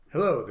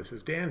Hello, this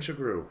is Dan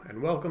Chagru,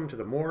 and welcome to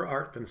the More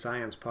Art Than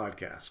Science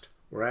podcast,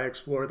 where I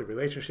explore the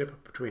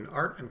relationship between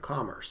art and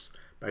commerce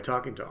by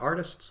talking to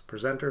artists,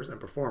 presenters,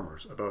 and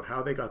performers about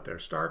how they got their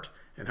start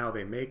and how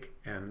they make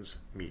ends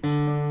meet.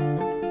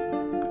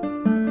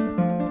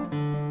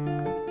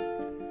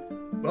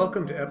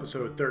 Welcome to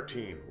episode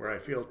 13, where I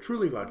feel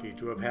truly lucky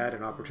to have had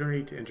an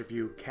opportunity to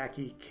interview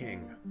Kaki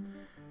King.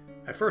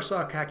 I first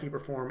saw Kaki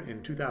perform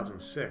in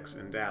 2006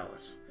 in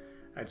Dallas.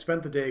 I'd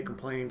spent the day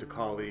complaining to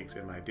colleagues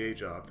in my day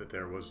job that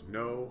there was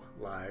no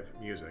live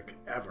music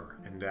ever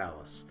in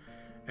Dallas,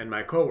 and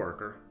my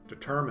coworker,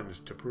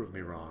 determined to prove me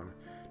wrong,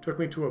 took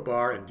me to a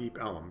bar in Deep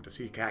Ellum to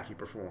see Kaki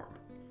perform.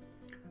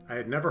 I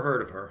had never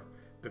heard of her,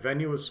 the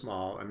venue was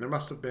small, and there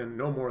must have been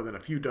no more than a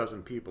few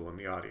dozen people in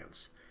the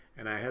audience,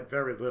 and I had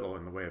very little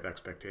in the way of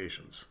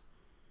expectations.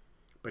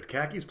 But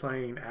Kaki's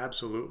playing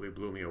absolutely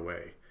blew me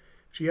away.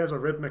 She has a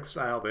rhythmic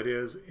style that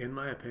is, in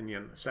my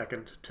opinion,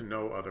 second to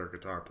no other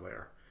guitar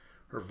player.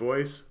 Her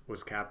voice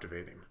was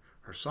captivating.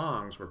 Her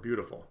songs were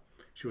beautiful.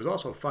 She was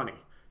also funny,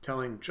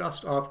 telling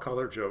just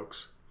off-color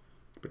jokes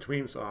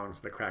between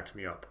songs that cracked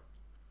me up.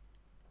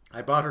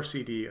 I bought her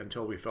CD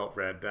Until We Felt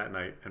Red that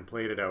night and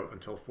played it out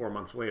until 4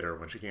 months later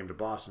when she came to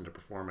Boston to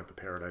perform at the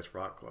Paradise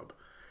Rock Club.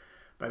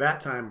 By that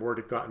time, word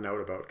had gotten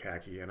out about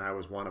Kaki, and I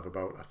was one of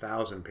about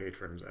 1,000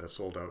 patrons at a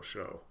sold-out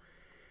show.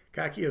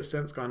 Kaki has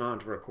since gone on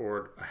to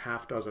record a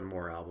half dozen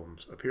more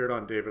albums, appeared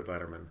on David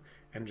Letterman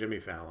and Jimmy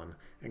Fallon,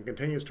 and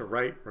continues to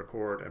write,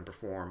 record, and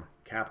perform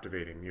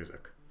captivating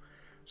music.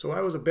 So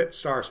I was a bit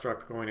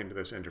starstruck going into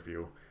this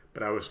interview,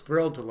 but I was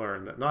thrilled to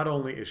learn that not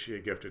only is she a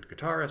gifted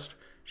guitarist,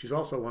 she's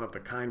also one of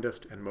the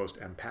kindest and most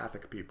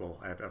empathic people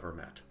I have ever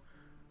met.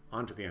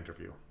 On to the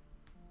interview.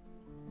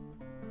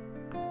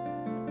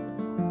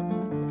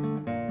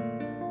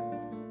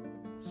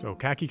 So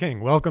Kaki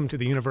King, welcome to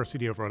the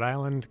University of Rhode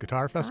Island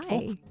Guitar Festival.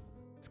 Hi.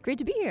 It's great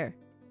to be here.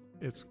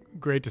 It's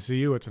great to see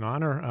you. It's an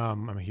honor.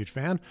 I'm a huge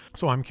fan.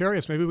 So I'm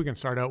curious, maybe we can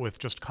start out with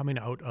just coming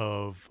out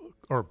of,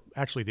 or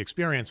actually the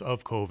experience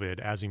of COVID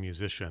as a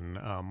musician.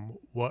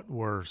 What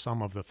were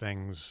some of the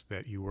things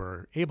that you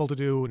were able to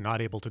do, not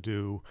able to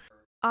do?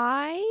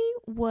 I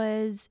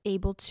was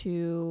able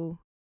to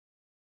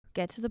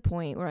get to the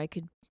point where I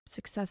could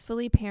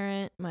successfully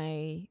parent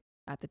my,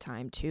 at the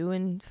time, 2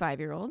 and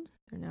 5-year-old.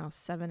 They're now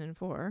 7 and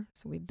 4.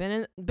 So we've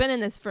been in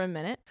this for a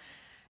minute.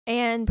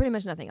 And pretty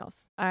much nothing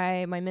else.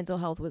 My mental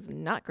health was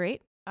not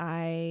great.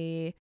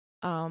 I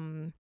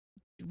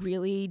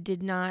really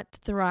did not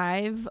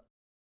thrive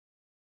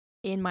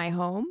in my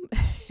home.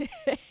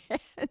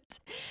 And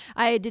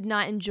I did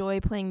not enjoy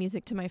playing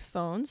music to my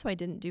phone, so I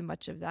didn't do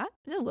much of that.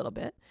 I did a little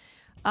bit.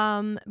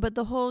 But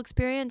the whole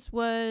experience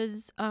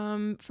was,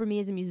 for me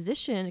as a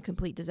musician, a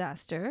complete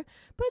disaster.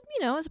 But,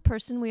 as a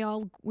person, we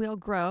all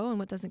grow, and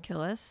what doesn't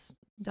kill us,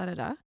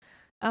 da-da-da.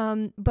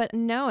 But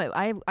no,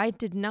 I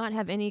did not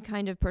have any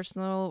kind of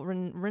personal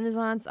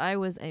renaissance. I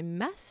was a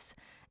mess,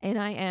 and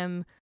I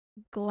am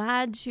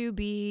glad to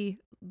be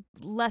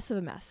less of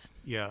a mess.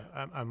 Yeah,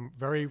 I'm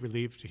very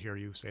relieved to hear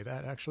you say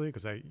that, actually,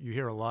 because you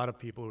hear a lot of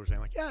people who are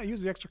saying, like, yeah,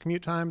 use the extra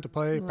commute time to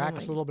play,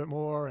 practice a little bit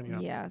more.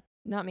 And Yeah,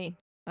 not me.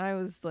 I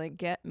was like,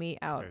 get me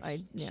out. Okay,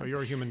 so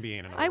you're a human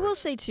being. I will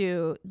say,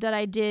 too, that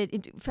I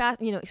did,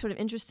 sort of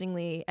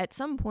interestingly, at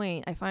some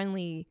point, I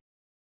finally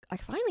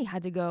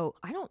had to go,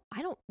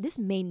 this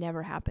may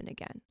never happen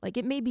again. Like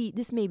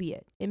this may be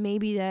it. It may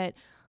be that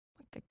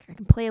I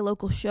can play a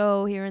local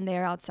show here and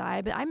there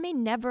outside, but I may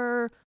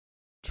never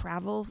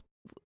travel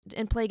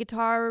and play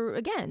guitar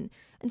again.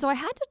 And so I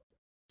had to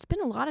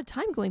spend a lot of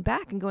time going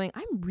back and going,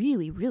 I'm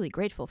really, really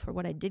grateful for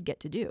what I did get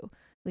to do.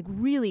 Like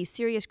really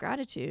serious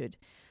gratitude.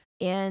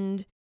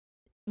 And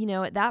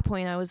at that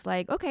point I was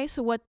like, okay,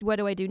 so what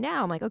do I do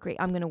now? I'm like, okay,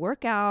 I'm going to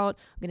work out.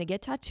 I'm going to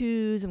get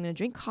tattoos. I'm going to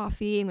drink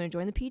coffee. I'm going to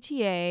join the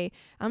PTA.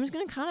 I'm just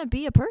going to kind of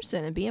be a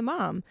person and be a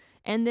mom.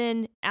 And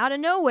then out of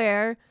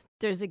nowhere,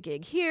 there's a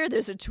gig here.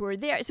 There's a tour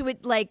there. So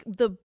it like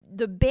the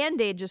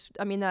Band-Aid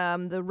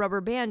the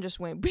rubber band just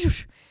went,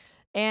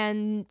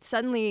 and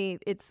suddenly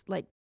it's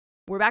like,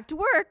 we're back to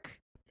work.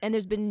 And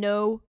there's been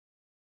no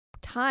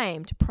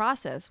time to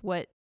process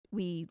what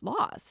we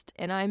lost,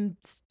 and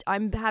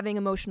I'm having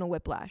emotional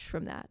whiplash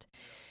from that.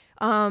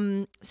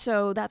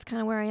 So that's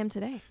kind of where I am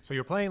today. So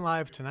you're playing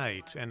live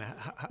tonight, and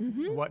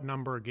what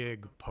number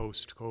gig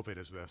post-COVID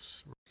is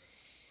this?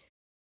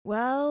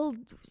 Well,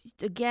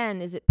 again,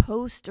 is it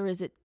post or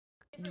is it?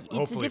 It's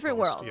Hopefully a different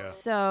post, world. Yeah.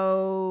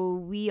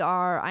 So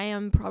I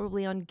am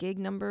probably on gig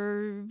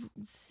number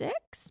 6,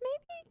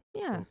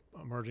 maybe. Yeah.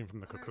 Emerging from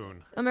the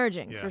cocoon.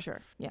 Emerging, for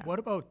sure. Yeah. What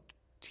about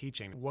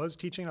teaching? Was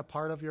teaching a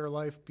part of your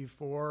life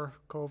before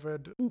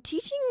COVID?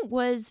 Teaching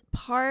was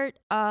part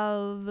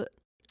of,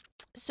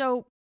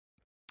 so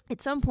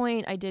at some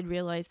point I did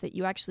realize that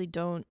you actually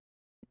don't,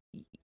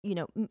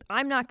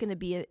 I'm not going to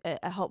be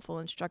a helpful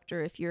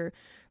instructor if you're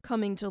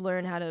coming to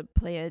learn how to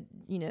play a,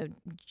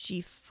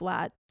 G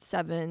flat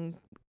 7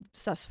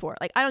 sus4.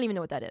 Like, I don't even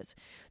know what that is,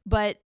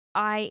 but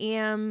I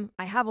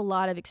have a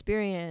lot of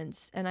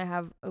experience, and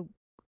I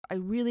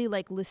really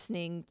like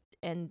listening,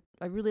 and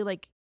I really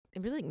like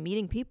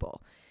meeting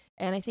people.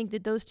 And I think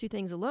that those two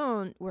things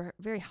alone were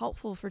very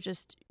helpful for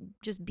just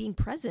being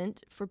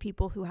present for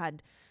people who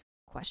had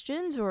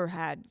questions or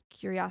had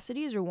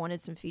curiosities or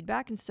wanted some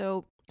feedback. And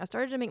so I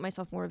started to make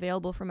myself more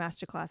available for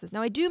master classes.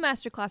 Now I do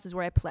master classes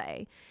where I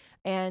play,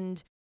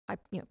 and I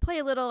play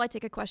a little, I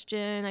take a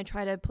question, I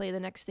try to play the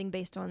next thing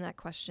based on that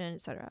question,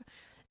 etc.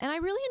 And I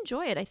really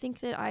enjoy it. I think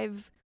that I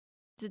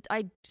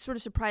sort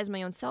of surprised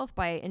my own self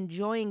by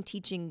enjoying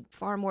teaching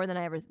far more than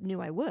I ever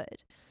knew I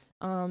would.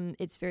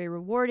 It's very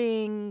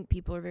rewarding.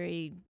 People are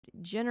very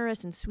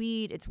generous and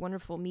sweet. It's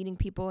wonderful meeting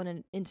people in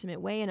an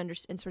intimate way and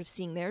sort of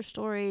seeing their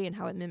story and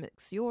how it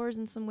mimics yours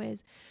in some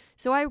ways.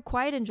 So I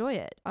quite enjoy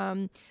it.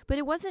 But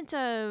it wasn't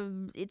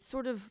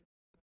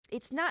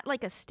it's not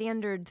like a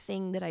standard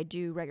thing that I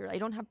do regularly. I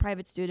don't have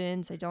private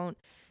students. I don't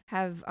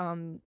have,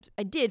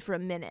 I did for a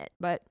minute,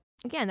 but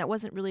again, that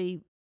wasn't really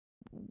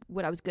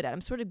what I was good at.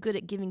 I'm sort of good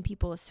at giving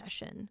people a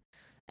session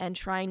and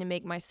trying to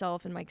make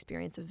myself and my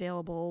experience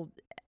available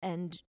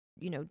and,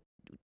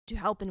 to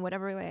help in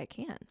whatever way I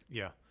can.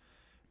 Yeah.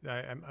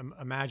 I'm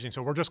imagining,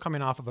 so we're just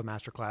coming off of a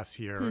master class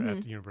here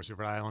at the University of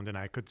Rhode Island, and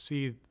I could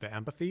see the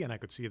empathy and I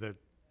could see the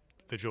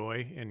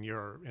joy in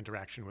your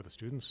interaction with the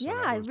students. So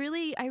yeah, I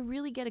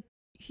really get a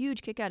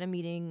huge kick out of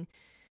meeting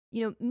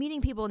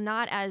people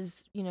not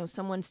as,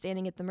 someone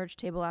standing at the merch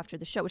table after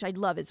the show, which I'd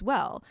love as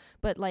well,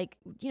 but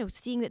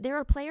seeing that they're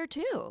a player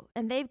too,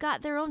 and they've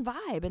got their own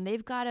vibe and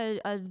they've got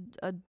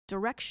a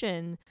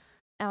direction,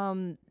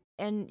 and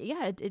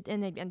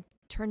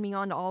turn me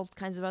on to all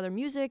kinds of other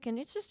music, and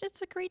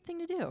it's a great thing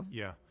to do.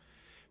 Yeah.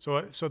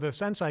 So the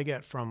sense I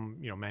get from,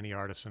 many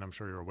artists, and I'm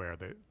sure you're aware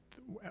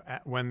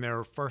that when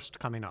they're first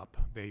coming up,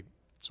 they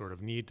sort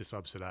of need to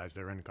subsidize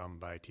their income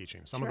by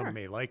teaching. Some of them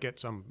may like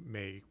it. Some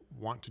may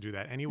want to do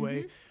that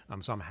anyway.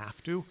 Some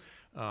have to.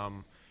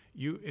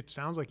 It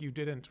sounds like you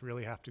didn't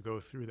really have to go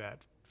through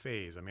that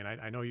phase. I mean,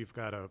 I know you've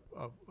got a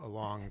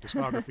long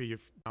discography.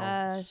 You've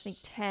I think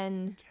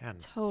 10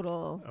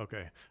 total.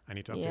 Okay, I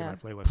need to update my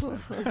playlist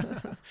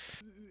then.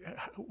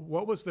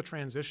 What was the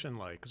transition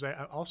like? Because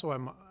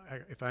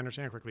if I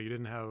understand correctly, you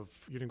didn't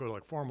go to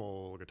like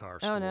formal guitar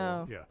school. Oh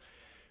no. Yeah.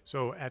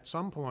 So at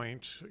some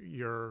point,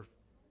 you're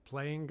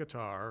playing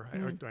guitar.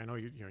 I know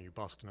you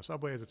busked in the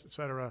subways, et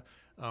cetera.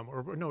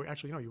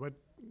 You went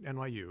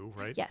NYU,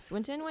 right? Yes,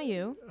 went to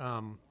NYU.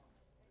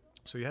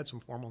 So you had some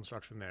formal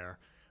instruction there.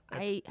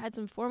 I had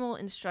some formal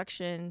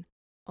instruction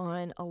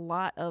on a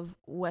lot of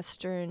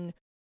Western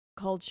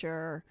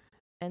culture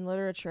and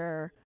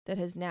literature that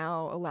has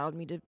now allowed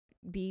me to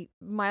be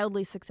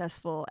mildly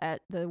successful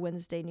at the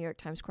Wednesday New York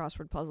Times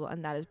crossword puzzle,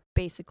 and that is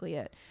basically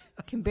it.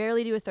 Can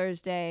barely do a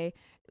Thursday.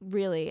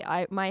 Really,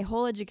 my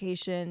whole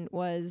education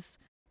was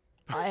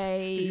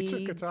You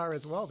took guitar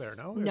as well there,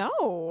 no?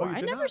 No,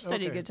 I never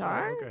studied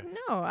guitar. Okay.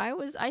 No,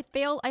 I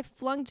failed. I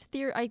flunked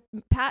theory. I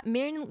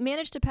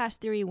managed to pass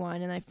theory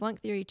 1, and I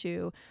flunked theory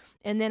 2,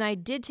 and then I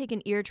did take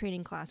an ear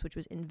training class, which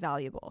was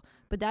invaluable.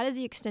 But that is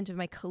the extent of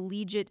my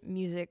collegiate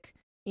music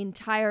the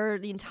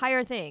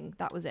entire thing.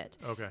 That was it.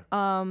 Okay.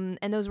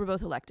 And those were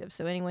both electives,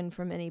 so anyone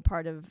from any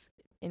part of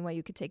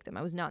NYU could take them.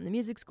 I was not in the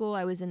music school.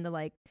 I was in the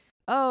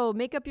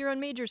make up your own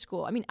major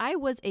school. I mean, I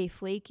was a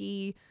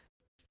flaky,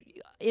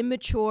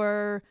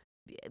 immature,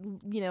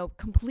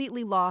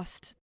 completely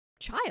lost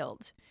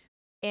child.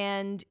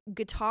 And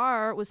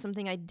guitar was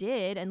something I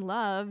did and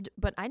loved,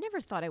 but I never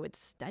thought I would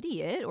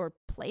study it or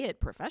play it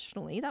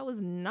professionally. That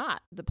was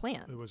not the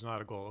plan. It was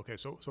not a goal. Okay,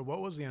 so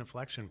what was the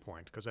inflection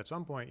point? Because at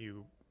some point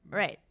you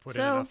put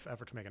in so, enough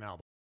effort to make an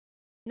album.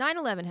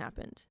 9/11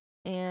 happened,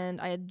 and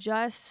I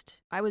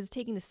was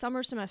taking the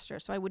summer semester,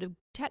 so I would have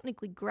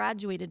technically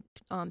graduated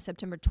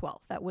September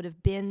 12th. That would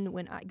have been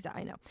when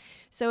I know.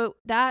 So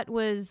that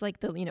was like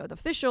the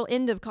official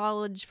end of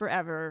college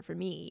forever for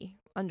me.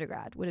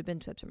 Undergrad would have been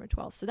September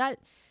 12th. So that,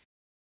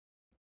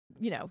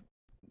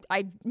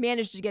 I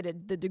managed to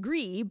get the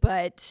degree,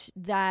 but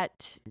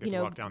that,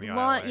 walk down the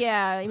aisle,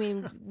 yeah, I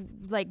mean,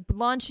 like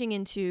launching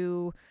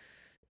into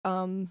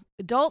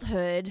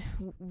adulthood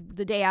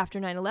the day after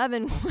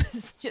 9/11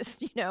 was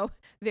just, it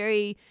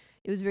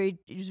was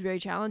very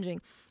challenging.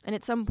 And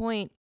at some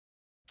point,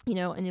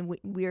 and in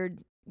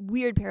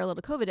weird parallel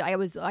to COVID, I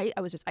was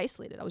just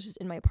isolated. I was just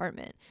in my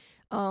apartment,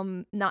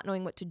 not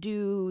knowing what to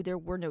do. There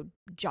were no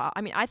job.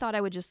 I mean, I thought I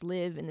would just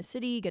live in the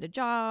city, get a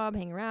job,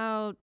 hang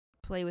around,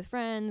 play with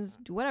friends,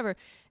 do whatever,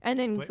 and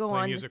then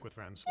play music with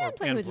friends. Yeah,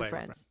 play music with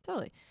friends.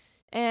 Totally.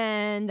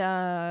 And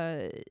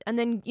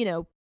then,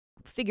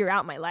 figure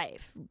out my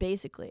life,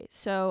 basically.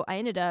 So I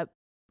ended up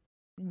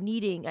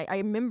I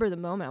remember the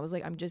moment I was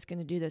like, I'm just going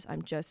to do this.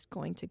 I'm just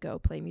going to go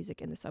play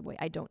music in the subway.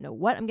 I don't know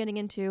what I'm getting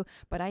into,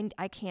 but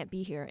I can't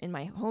be here in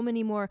my home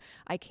anymore.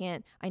 I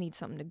need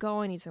something to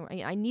go.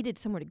 I needed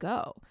somewhere to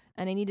go,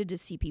 and I needed to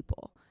see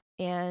people.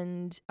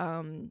 And,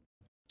 and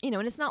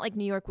it's not like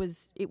New York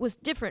it was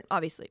different,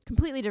 obviously,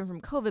 completely different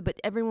from COVID, but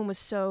everyone was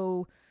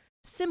so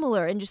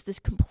similar, and just this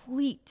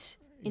complete,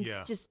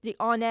 just the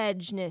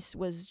on-edgeness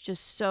was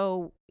just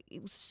so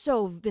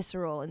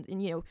visceral.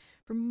 And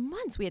for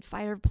months we had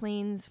fighter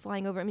planes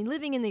flying over. I mean,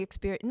 living in the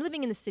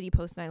city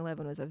post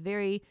 9/11 was a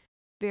very,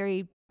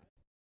 very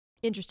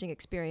interesting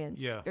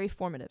experience. Yeah. Very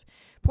formative.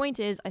 Point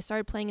is, I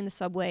started playing in the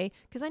subway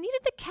because I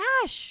needed the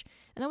cash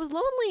and I was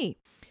lonely.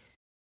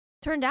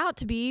 Turned out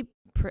to be,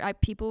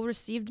 people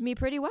received me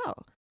pretty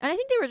well. And I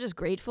think they were just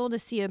grateful to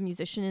see a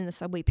musician in the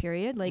subway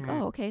period. Like,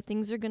 oh, okay,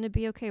 things are going to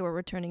be okay. We're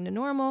returning to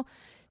normal.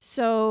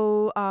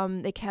 So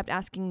they kept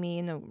asking me,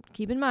 and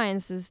keep in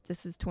mind,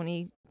 this is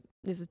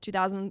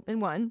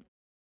 2001.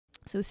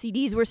 So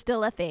CDs were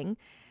still a thing.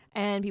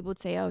 And people would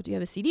say, oh, do you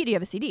have a CD? Do you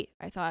have a CD?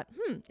 I thought,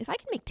 if I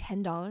can make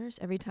 $10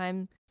 every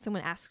time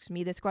someone asks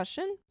me this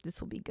question, this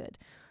will be good.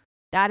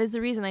 That is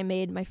the reason I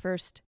made my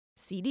first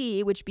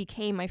CD, which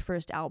became my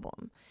first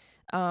album.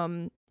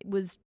 It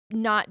was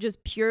not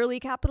just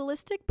purely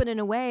capitalistic, but in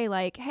a way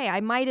like, hey,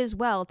 I might as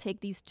well take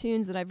these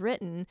tunes that I've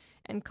written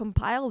and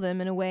compile them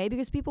in a way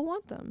because people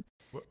want them.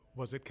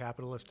 Was it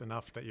capitalist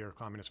enough that your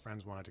communist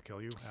friends wanted to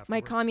kill you afterwards?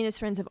 My communist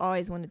friends have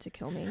always wanted to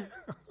kill me,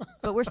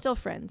 but we're still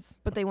friends,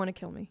 but they want to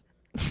kill me.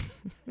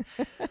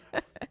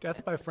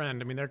 Death by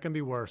friend. I mean, there can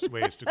be worse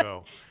ways to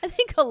go. I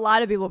think a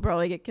lot of people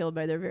probably get killed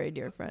by their very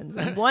dear friends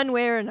in one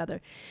way or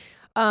another.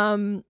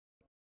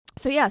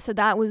 So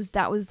that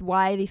was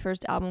why the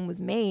first album was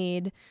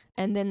made,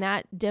 and then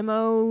that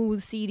demo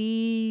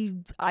CD.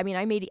 I mean,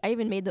 I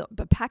even made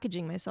the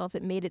packaging myself.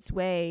 It made its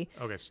way.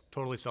 Okay,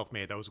 totally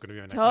self-made. That was going to be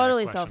my next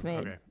Totally question. self-made.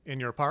 Okay, in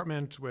your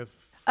apartment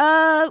with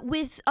other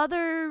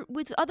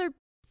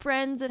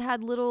friends that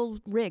had little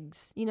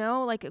rigs. You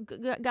know, like a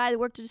guy that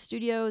worked at a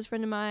studio is a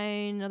friend of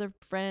mine. Another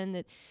friend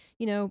that,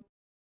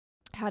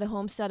 had a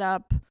home set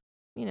up.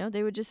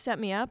 They would just set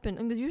me up, and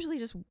it was usually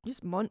just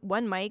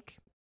one mic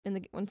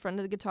in front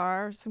of the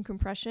guitar, some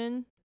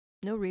compression,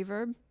 no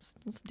reverb.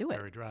 Let's do it.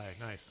 Very dry,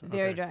 nice.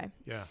 Very dry.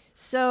 Yeah.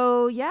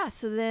 So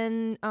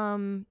then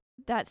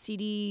that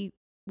CD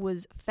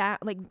was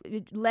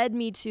it led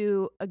me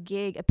to a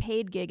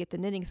paid gig at the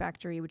Knitting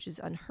Factory, which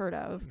is unheard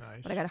of.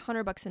 Nice. But I got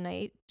 $100 a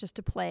night just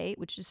to play,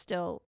 which is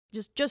still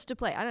just to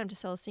play. I don't have to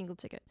sell a single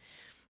ticket.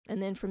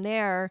 And then from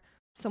there,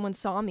 someone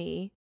saw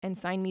me and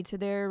signed me to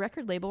their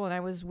record label, and I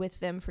was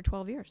with them for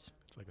 12 years.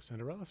 It's like a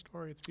Cinderella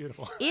story. It's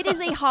beautiful. It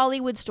is a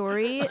Hollywood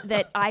story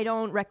that I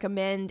don't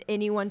recommend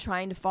anyone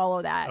trying to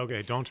follow that.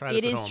 Okay, don't try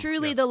this at home. It is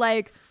truly the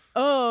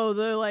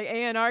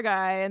A&R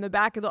guy in the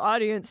back of the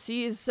audience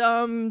sees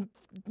some,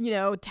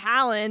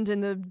 talent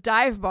in the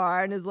dive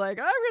bar and is like,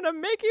 I'm going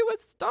to make you a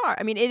star.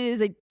 I mean, it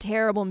is a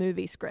terrible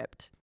movie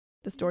script,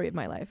 the story of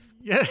my life.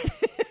 Yeah.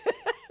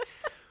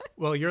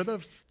 Well, you're the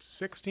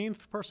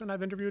 16th person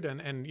I've interviewed,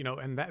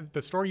 and that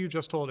the story you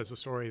just told is a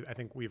story I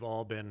think we've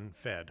all been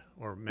fed,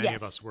 or many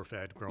of us were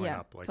fed growing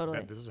up. Like, totally.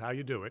 this is how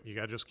you do it. You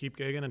got to just keep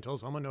gigging until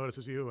someone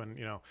notices you, and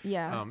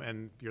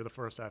and you're the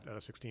first out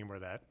of 16 where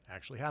that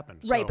actually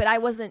happened. Right, but I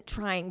wasn't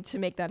trying to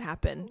make that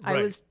happen. Right.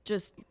 I was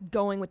just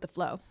going with the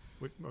flow.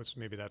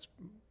 Maybe that's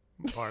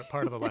part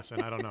of the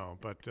lesson. I don't know,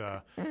 but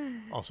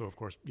also, of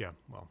course,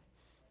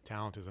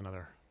 talent is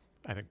another.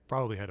 I think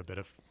probably had a bit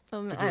of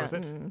to do with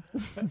it.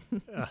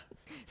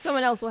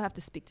 Someone else will have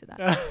to speak to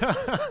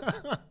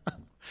that.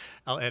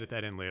 I'll edit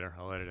that in later.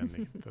 I'll edit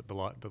in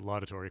the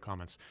laudatory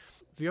comments.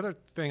 The other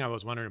thing I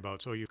was wondering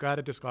about, so you've got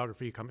a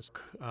discography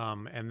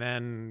and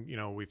then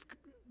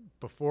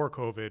before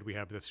COVID we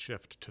have this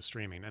shift to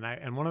streaming,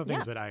 and one of the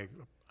things that I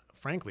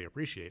frankly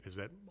appreciate is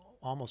that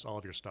almost all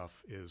of your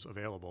stuff is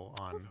available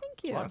on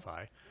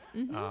Spotify,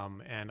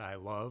 and I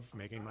love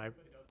making my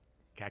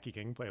Khaki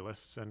King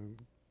playlists and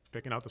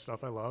picking out the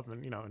stuff I love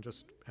and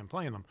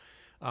playing them.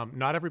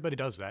 Not everybody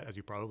does that, as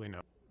you probably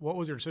know. What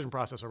was your decision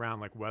process around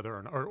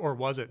whether or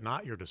was it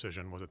not your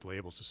decision? Was it the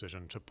label's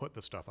decision to put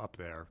the stuff up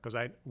there? Because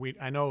I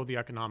know the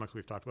economics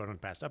we've talked about in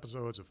past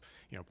episodes of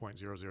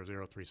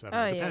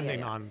 0.00037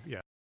 depending on.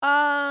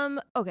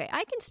 Okay,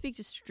 I can speak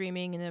to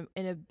streaming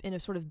in a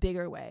sort of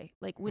bigger way.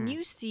 Like when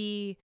you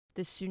see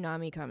the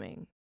tsunami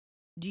coming,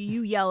 do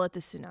you yell at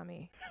the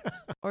tsunami,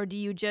 or do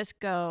you just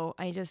go,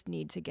 I just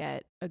need to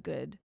get a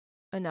good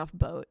enough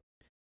boat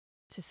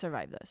to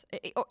survive this?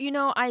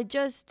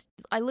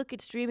 I look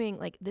at streaming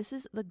like this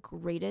is the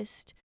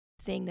greatest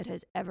thing that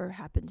has ever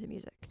happened to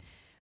music.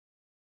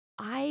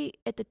 I,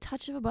 at the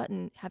touch of a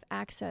button, have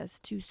access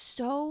to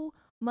so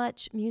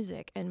much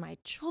music, and my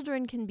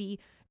children can be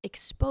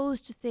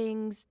exposed to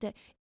things that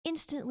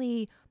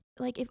instantly,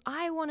 like if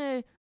I want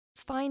to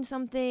find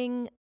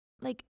something,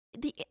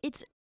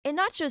 and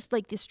not just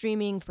like the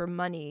streaming for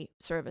money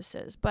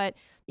services, but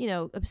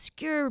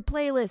obscure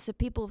playlists that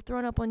people have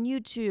thrown up on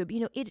YouTube.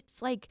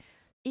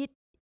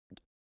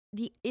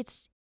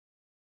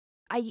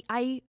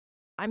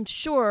 I'm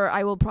sure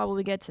I will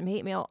probably get some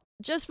hate mail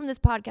just from this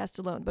podcast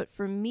alone. But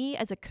for me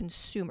as a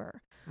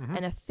consumer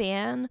and a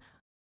fan,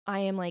 I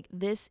am like,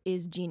 this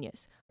is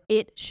genius.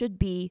 It should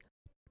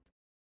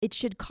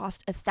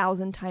cost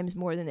 1,000 times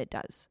more than it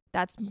does.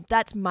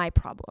 That's my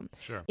problem.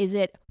 Sure. Is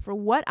it for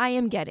what I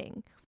am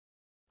getting?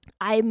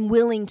 I'm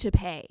willing to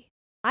pay.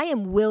 I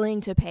am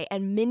willing to pay,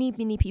 and many,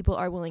 many people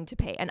are willing to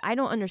pay. And I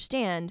don't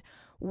understand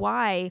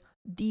why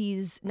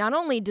these, not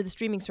only do the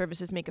streaming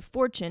services make a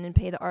fortune and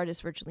pay the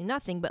artists virtually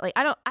nothing, but like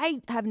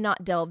I have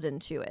not delved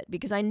into it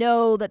because I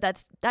know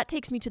that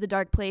takes me to the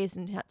dark place,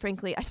 and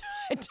frankly I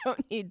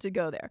don't need to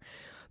go there.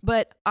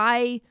 But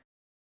it's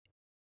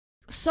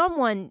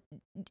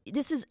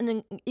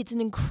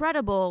an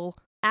incredible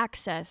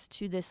access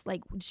to this,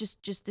 like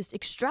just this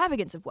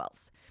extravagance of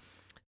wealth,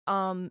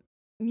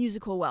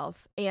 musical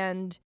wealth,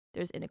 and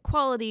there's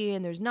inequality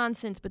and there's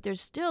nonsense, but there's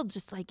still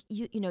just like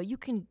you know you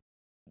can,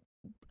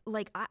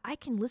 like I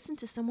can listen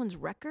to someone's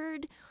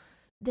record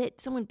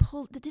that someone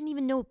pulled that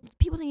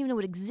people didn't even know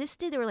it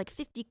existed. There were like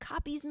 50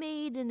 copies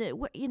made, and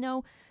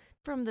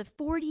from the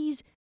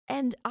 40s,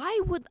 and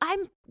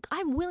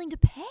I'm willing to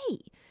pay.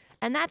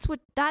 And that's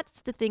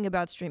the thing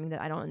about streaming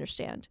that I don't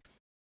understand,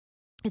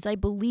 is I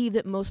believe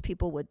that most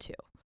people would too.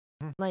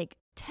 Like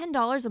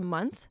 $10 a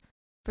month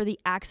for the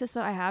access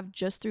that I have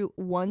just through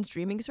one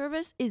streaming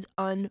service is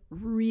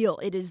unreal.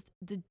 It is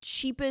the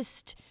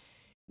cheapest.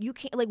 You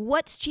can't, like,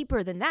 what's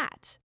cheaper than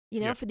that?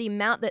 For the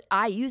amount that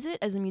I use it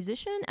as a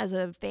musician, as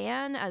a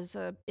fan, as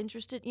a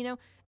interested,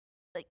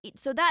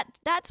 so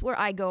that's where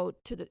I go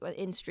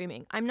in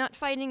streaming. I'm not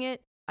fighting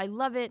it. I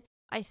love it.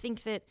 I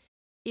think that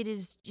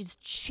it's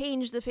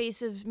changed the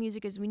face of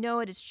music as we know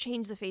it. It's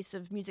changed the face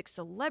of music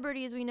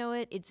celebrity as we know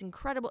it. It's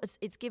incredible.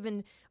 It's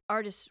given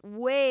artists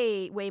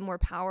way, way more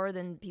power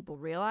than people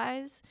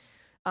realize.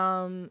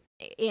 And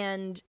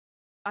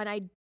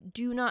I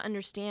do not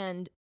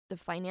understand the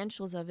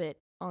financials of it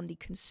on the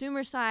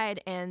consumer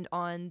side and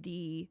on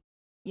the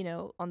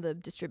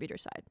distributor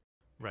side.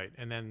 Right.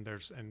 And then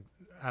and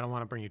I don't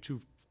want to bring you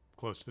too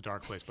close to the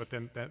dark place, but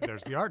then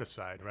there's the artist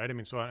side, right? I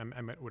mean, so I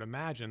would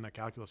imagine that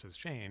calculus has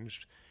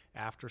changed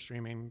after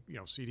streaming.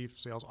 CD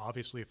sales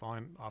obviously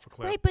falling off a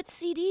cliff. Right, but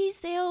CD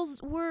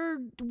sales were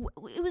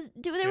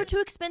too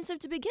expensive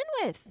to begin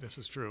with. This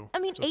is true. I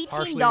mean, so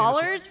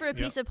 $18 for a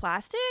piece of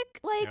plastic?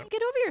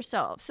 Get over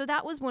yourself. So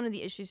that was one of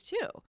the issues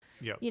too.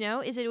 Yep.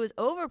 It was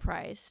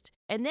overpriced.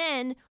 And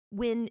then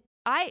when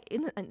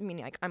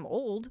I'm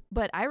old,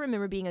 but I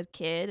remember being a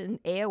kid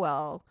and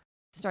AOL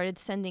started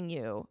sending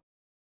you,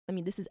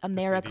 this is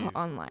America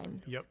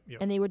Online. Yep.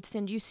 And they would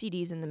send you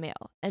CDs in the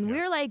mail. And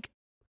we're like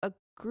a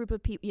group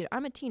of people,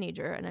 I'm a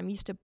teenager and I'm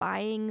used to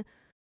buying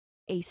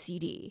a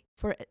CD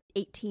for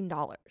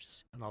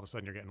 $18. And all of a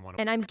sudden you're getting one.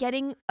 And I'm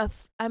getting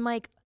I'm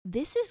like,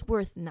 this is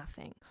worth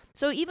nothing.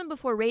 So even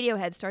before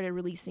Radiohead started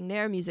releasing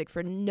their music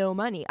for no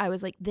money, I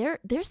was like,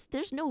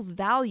 there's no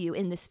value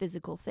in this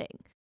physical thing.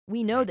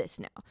 We know this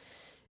now.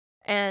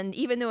 And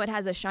even though it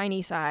has a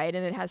shiny side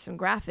and it has some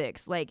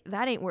graphics, like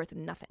that ain't worth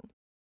nothing.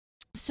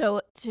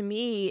 So to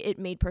me, it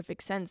made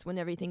perfect sense when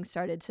everything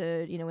started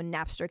to, when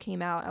Napster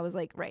came out. I was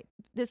like, right,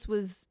 this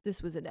was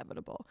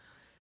inevitable.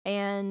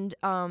 And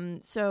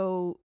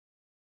so,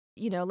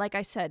 like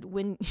I said,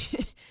 when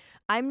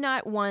I'm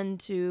not Don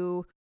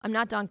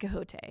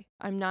Quixote.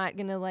 I'm not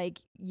gonna like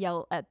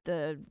yell at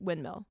the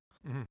windmill.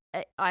 Mm-hmm.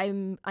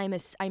 I'm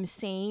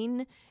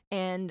sane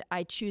and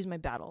I choose my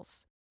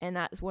battles. And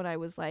that's when I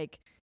was like,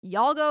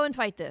 y'all go and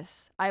fight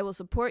this. I will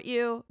support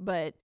you,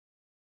 but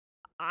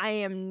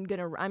I'm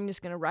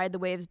just gonna ride the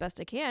waves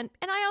best I can.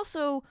 And I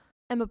also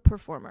am a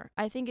performer.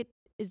 I think it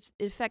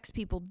affects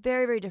people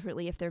very, very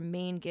differently if their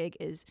main gig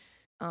is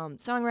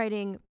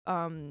songwriting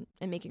and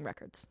making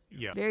records.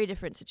 Yeah. Very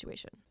different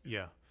situation.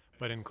 Yeah.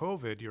 But in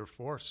COVID, you're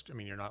forced.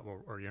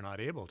 You're not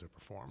able to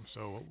perform.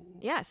 So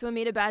yeah, so it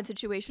made a bad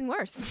situation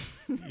worse.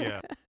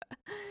 Yeah.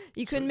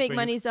 You couldn't make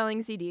money selling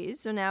CDs,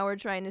 so now we're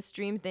trying to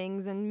stream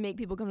things and make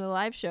people come to the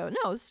live show.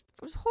 No, it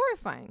was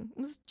horrifying. It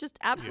was just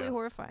absolutely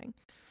horrifying.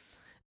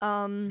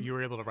 You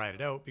were able to ride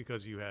it out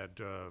because you had.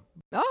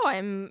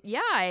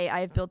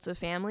 I've built a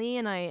family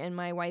and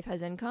my wife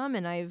has income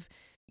and I've,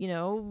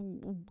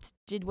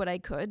 did what I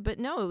could. But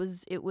no,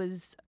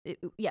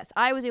 yes,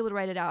 I was able to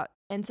write it out.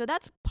 And so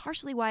that's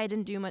partially why I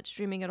didn't do much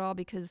streaming at all,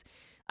 because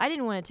I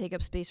didn't want to take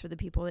up space for the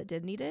people that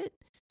did need it.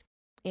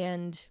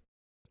 And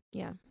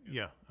yeah.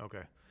 Yeah.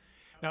 Okay.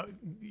 Now,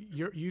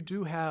 you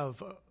do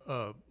have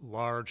a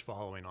large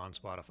following on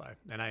Spotify,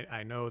 and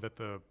I know that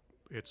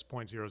it's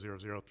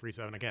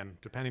 0.00037, again,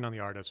 depending on the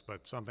artist,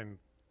 but something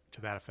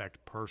to that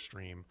effect per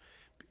stream.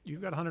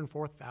 You've got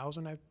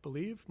 104,000, I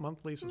believe,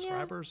 monthly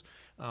subscribers.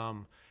 Yeah.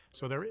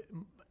 So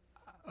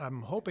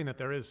I'm hoping that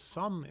there is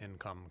some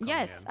income coming in.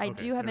 Yes, I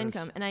do have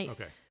income,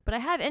 but I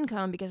have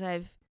income because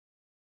now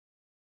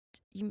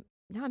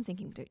I'm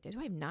thinking, do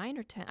I have 9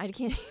 or 10? I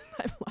can't.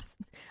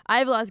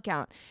 I've lost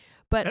count.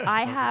 But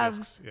I have.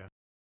 Discs, yeah.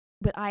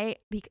 But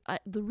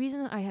the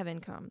reason that I have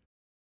income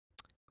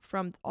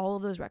from all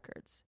of those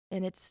records,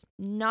 and it's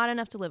not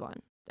enough to live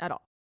on at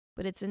all,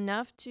 but it's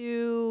enough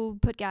to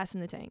put gas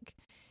in the tank,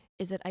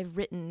 is that I've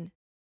written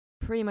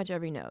pretty much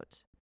every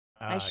note.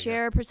 I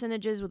share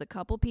percentages with a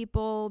couple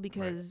people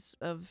because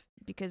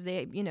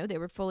they, they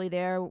were fully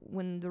there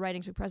when the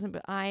writings were present,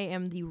 but I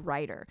am the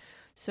writer.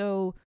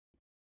 So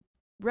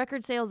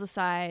record sales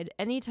aside,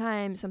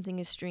 anytime something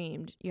is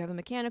streamed, you have a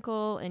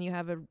mechanical and you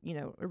have a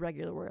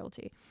regular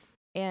royalty.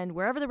 And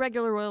wherever the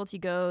regular royalty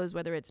goes,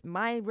 whether it's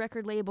my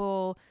record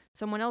label,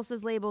 someone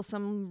else's label,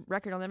 some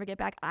record I'll never get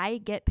back, I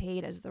get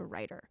paid as the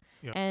writer.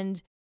 Yep.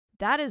 And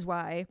that is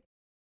why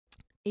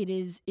it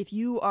is, if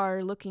you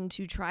are looking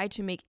to try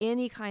to make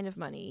any kind of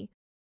money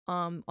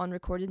on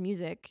recorded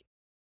music,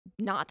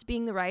 not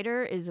being the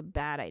writer is a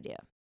bad idea.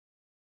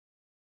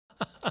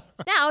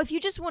 Now, if you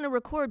just want to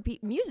record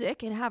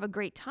music and have a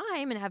great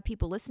time and have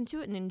people listen to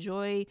it and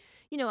enjoy,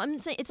 I'm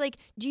saying, it's like,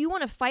 do you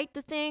want to fight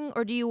the thing,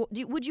 or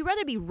would you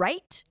rather be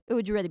right, or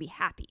would you rather be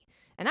happy?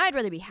 And I'd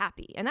rather be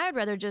happy, and I'd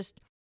rather just,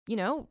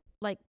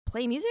 like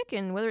play music,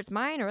 and whether it's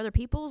mine or other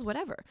people's,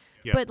 whatever.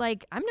 Yeah. But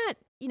like, I'm not,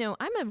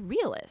 I'm a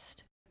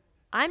realist.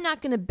 I'm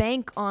not going to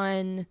bank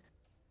on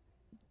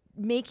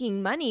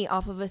making money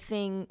off of a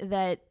thing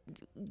that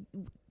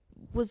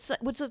was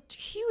a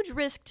huge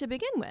risk to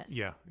begin with.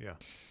 Yeah, yeah.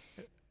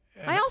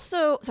 I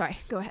also, sorry,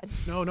 go ahead.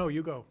 No,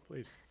 you go,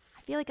 please.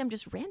 I feel like I'm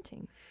just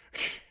ranting.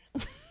 It's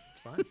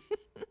fine.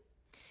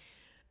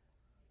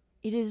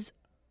 It is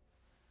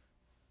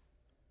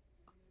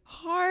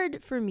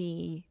hard for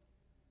me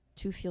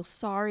to feel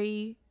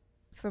sorry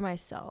for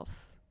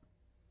myself,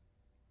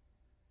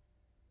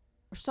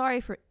 or sorry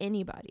for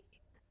anybody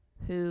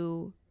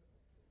who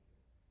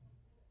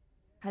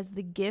has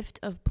the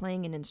gift of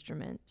playing an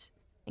instrument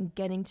and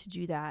getting to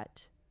do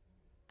that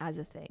as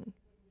a thing.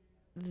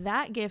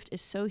 That gift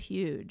is so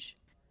huge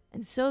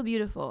and so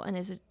beautiful, and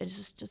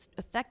it's just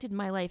affected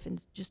my life in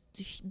just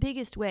the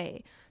biggest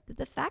way, that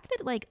the fact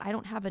that like I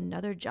don't have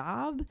another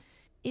job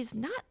is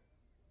not,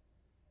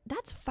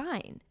 that's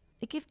fine.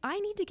 Like, if I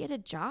need to get a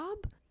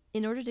job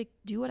in order to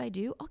do what I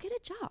do, I'll get a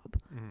job.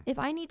 If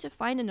I need to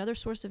find another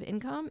source of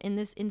income in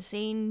this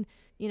insane,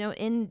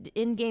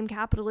 in-game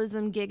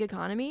capitalism gig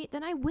economy,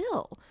 then I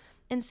will.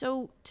 And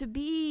so to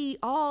be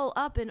all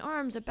up in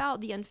arms about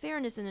the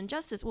unfairness and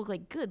injustice, well,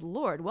 like, good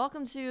Lord,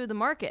 welcome to the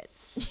market,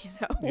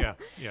 Yeah.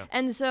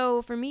 And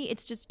so for me,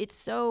 it's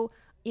so,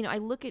 I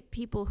look at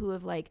people who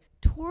have like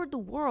toured the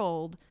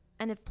world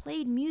and have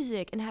played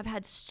music and have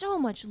had so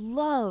much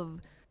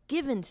love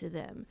given to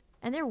them,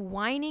 and they're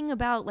whining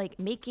about like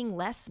making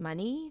less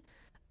money.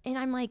 And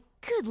I'm like,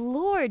 good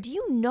Lord, do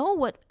you know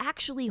what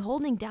actually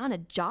holding down a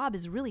job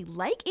is really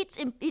like? It's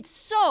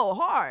so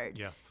hard.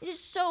 Yeah. It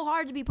is so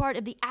hard to be part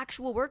of the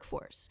actual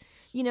workforce.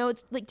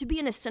 It's like to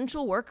be an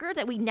essential worker,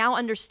 that we now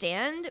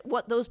understand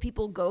what those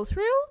people go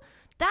through.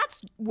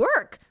 That's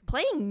work.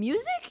 Playing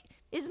music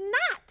is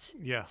not.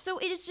 Yeah. So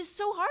it is just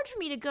so hard for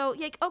me to go,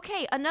 like,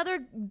 okay,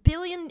 another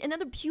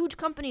huge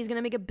company is going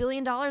to make $1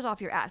 billion off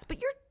your ass,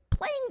 but you're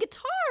playing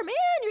guitar, man.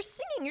 You're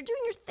singing. You're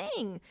doing your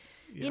thing.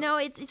 Yeah.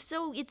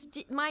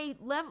 My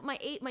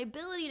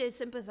ability to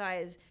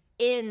sympathize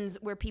ends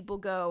where people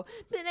go,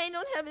 but I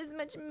don't have as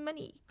much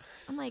money.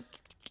 I'm like,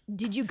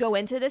 did you go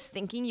into this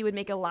thinking you would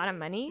make a lot of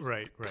money?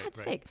 Right.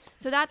 God's sake.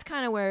 So that's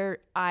kind of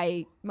where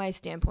my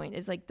standpoint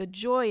is, like, the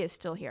joy is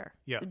still here.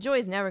 Yeah. The joy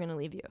is never going to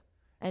leave you.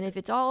 And if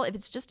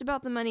it's just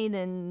about the money,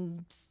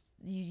 then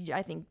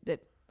I think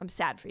that I'm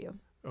sad for you.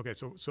 Okay,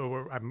 so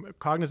I'm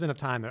cognizant of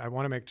time. I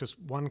want to make just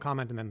one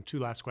comment and then two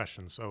last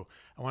questions. So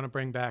I want to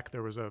bring back,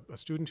 there was a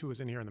student who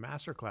was in here in the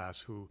master class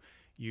who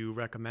you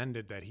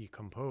recommended that he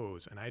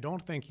compose. And I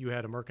don't think you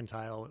had a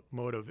mercantile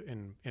motive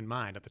in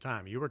mind at the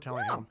time. You were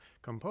telling him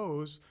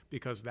compose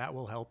because that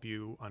will help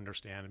you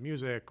understand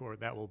music, or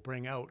that will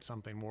bring out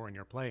something more in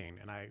your playing.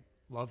 And I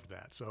loved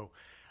that. So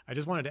I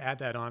just wanted to add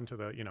that on to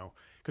the,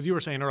 because you were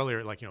saying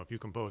earlier, like, if you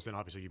compose, then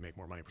obviously you make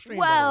more money per stream.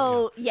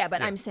 Well, yeah,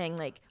 but I'm saying,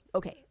 like,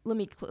 okay, let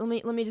me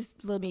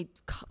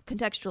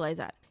contextualize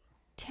that.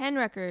 10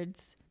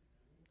 records,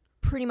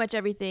 pretty much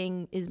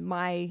everything is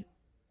my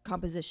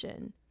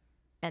composition,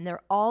 and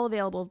they're all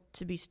available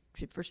to be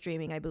for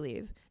streaming, I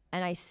believe.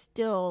 And I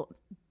still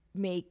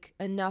make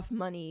enough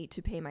money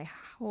to pay my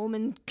home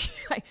and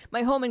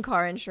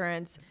car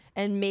insurance,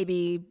 and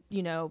maybe,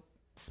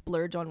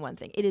 splurge on one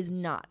thing. It is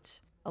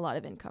not a lot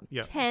of income.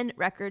 Yeah. 10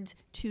 records,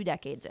 2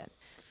 decades in.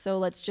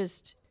 So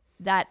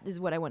that is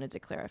what I wanted to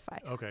clarify.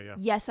 Okay, yeah.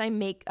 Yes, I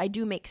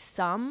do make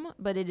some,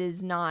 but it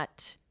is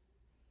not,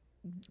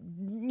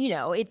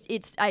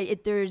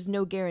 there's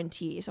no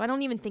guarantee. So I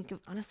don't even think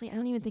of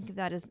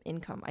that as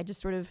income. I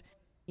just sort of,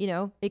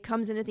 it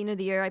comes in at the end of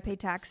the year, I pay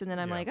tax, and then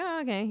I'm like,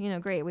 oh, okay,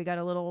 great, we got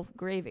a little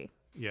gravy.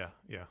 Yeah,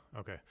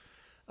 okay.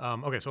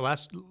 Okay, so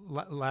last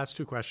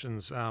two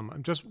questions.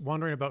 I'm just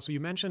wondering about, so you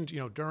mentioned,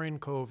 during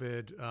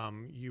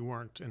COVID, you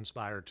weren't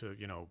inspired to,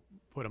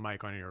 put a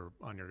mic on your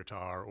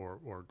guitar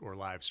or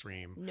live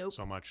stream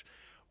so much.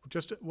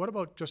 What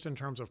about just in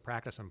terms of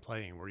practice and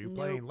playing? Were you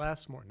playing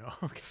less, more? No.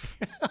 Okay.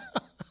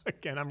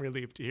 Again, I'm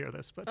relieved to hear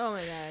this, but oh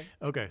my God.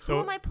 Okay, so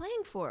who am I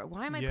playing for?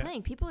 Why am I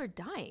playing? People are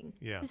dying.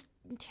 Yeah. This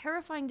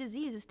terrifying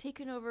disease has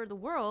taken over the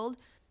world.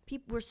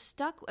 People were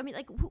stuck. I mean,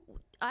 like,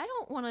 I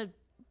don't want to.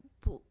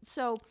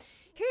 So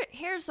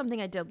here's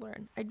something I did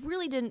learn. I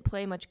really didn't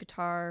play much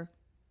guitar.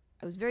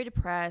 I was very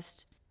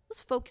depressed. I was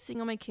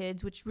focusing on my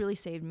kids, which really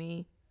saved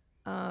me.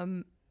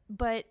 And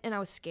I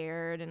was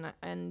scared, and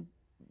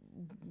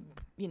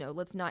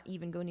let's not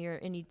even go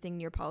anything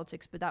near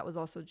politics, but that was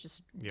also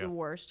just the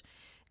worst.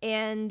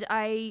 And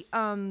I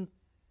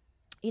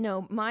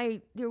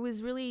there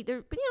was really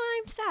there, but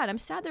I'm sad. I'm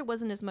sad there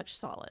wasn't as much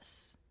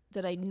solace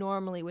that I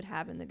normally would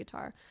have in the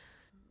guitar.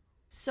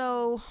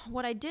 So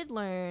what I did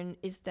learn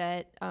is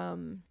that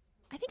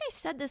I think I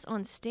said this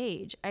on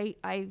stage.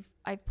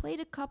 I've played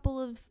a couple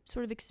of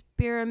sort of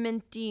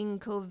experimenting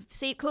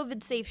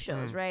COVID safe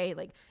shows, right?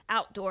 Like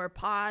outdoor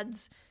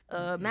pods,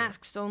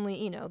 masks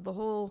only, the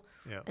whole.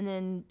 Yeah. And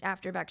then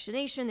after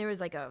vaccination, there was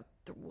like a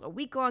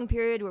week-long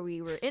period where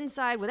we were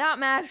inside without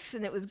masks,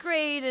 and it was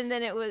great. And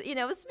then it was,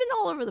 it's been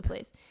all over the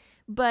place.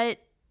 But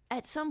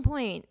at some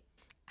point,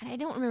 and I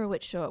don't remember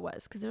which show it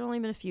was because there have only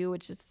been a few,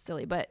 which is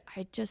silly. But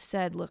I just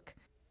said, look,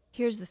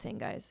 here's the thing,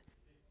 guys.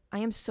 I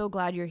am so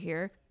glad you're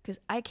here because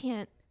I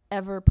can't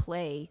ever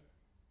play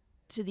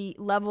to the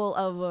level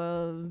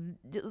of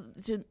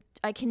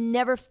I can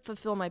never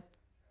fulfill my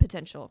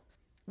potential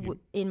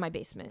in my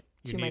basement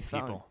to my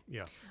phone. People.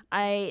 Yeah.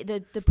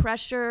 The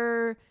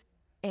pressure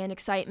and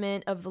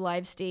excitement of the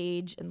live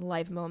stage and the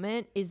live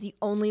moment is the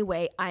only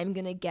way I'm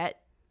gonna get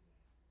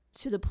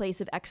to the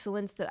place of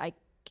excellence that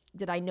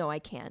I know I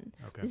can.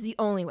 Okay. This is the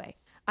only way.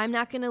 I'm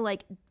not gonna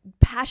like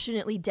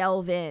passionately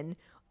delve in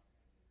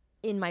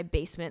my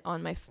basement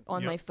on my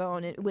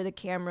phone with a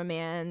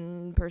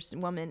cameraman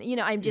woman.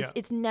 I'm just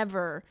it's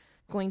never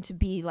going to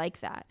be like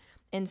that.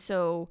 And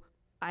so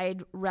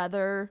I'd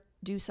rather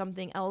do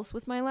something else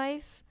with my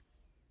life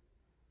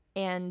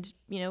and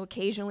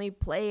occasionally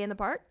play in the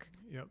park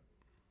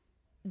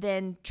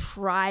than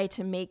try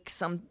to make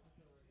some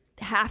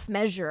half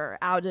measure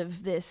out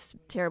of this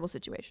terrible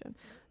situation.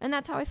 And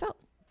that's how I felt.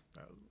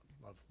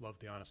 Love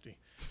the honesty.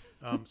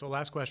 So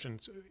last question.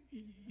 So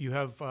you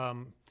have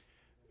a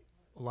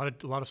lot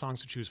of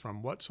songs to choose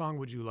from. What song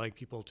would you like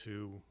people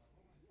to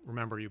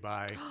remember you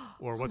by,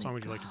 or what song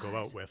would you like to go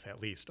out with,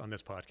 at least on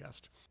this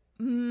podcast?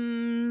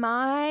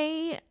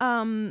 My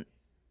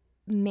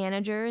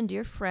manager and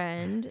dear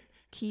friend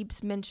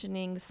keeps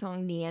mentioning the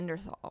song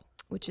Neanderthal,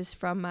 which is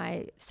from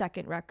my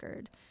second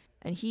record,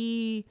 and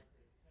he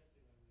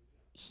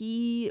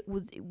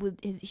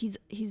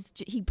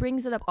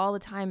brings it up all the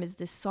time as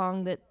this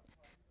song that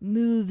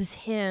moves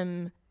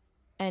him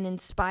and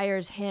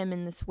inspires him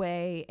in this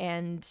way,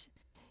 and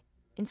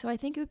so I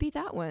think it would be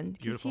that one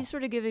because he's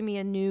sort of giving me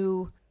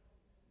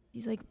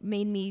he's like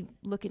made me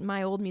look at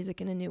my old music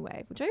in a new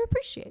way, which I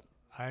appreciate.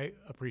 I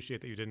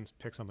appreciate that you didn't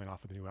pick something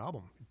off of the new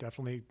album.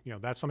 Definitely,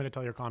 that's something to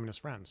tell your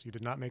communist friends. You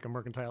did not make a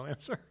mercantile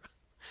answer.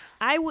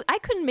 I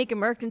couldn't make a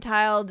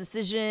mercantile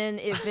decision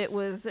if it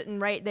was sitting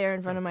right there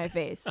in front of my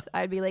face.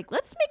 I'd be like,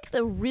 let's make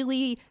the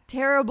really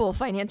terrible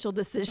financial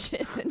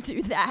decision and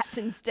do that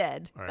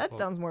instead. Right, that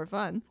sounds more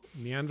fun.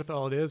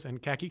 Neanderthal it is.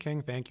 And Kaki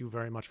King, thank you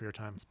very much for your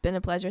time. It's been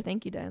a pleasure.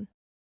 Thank you, Dan.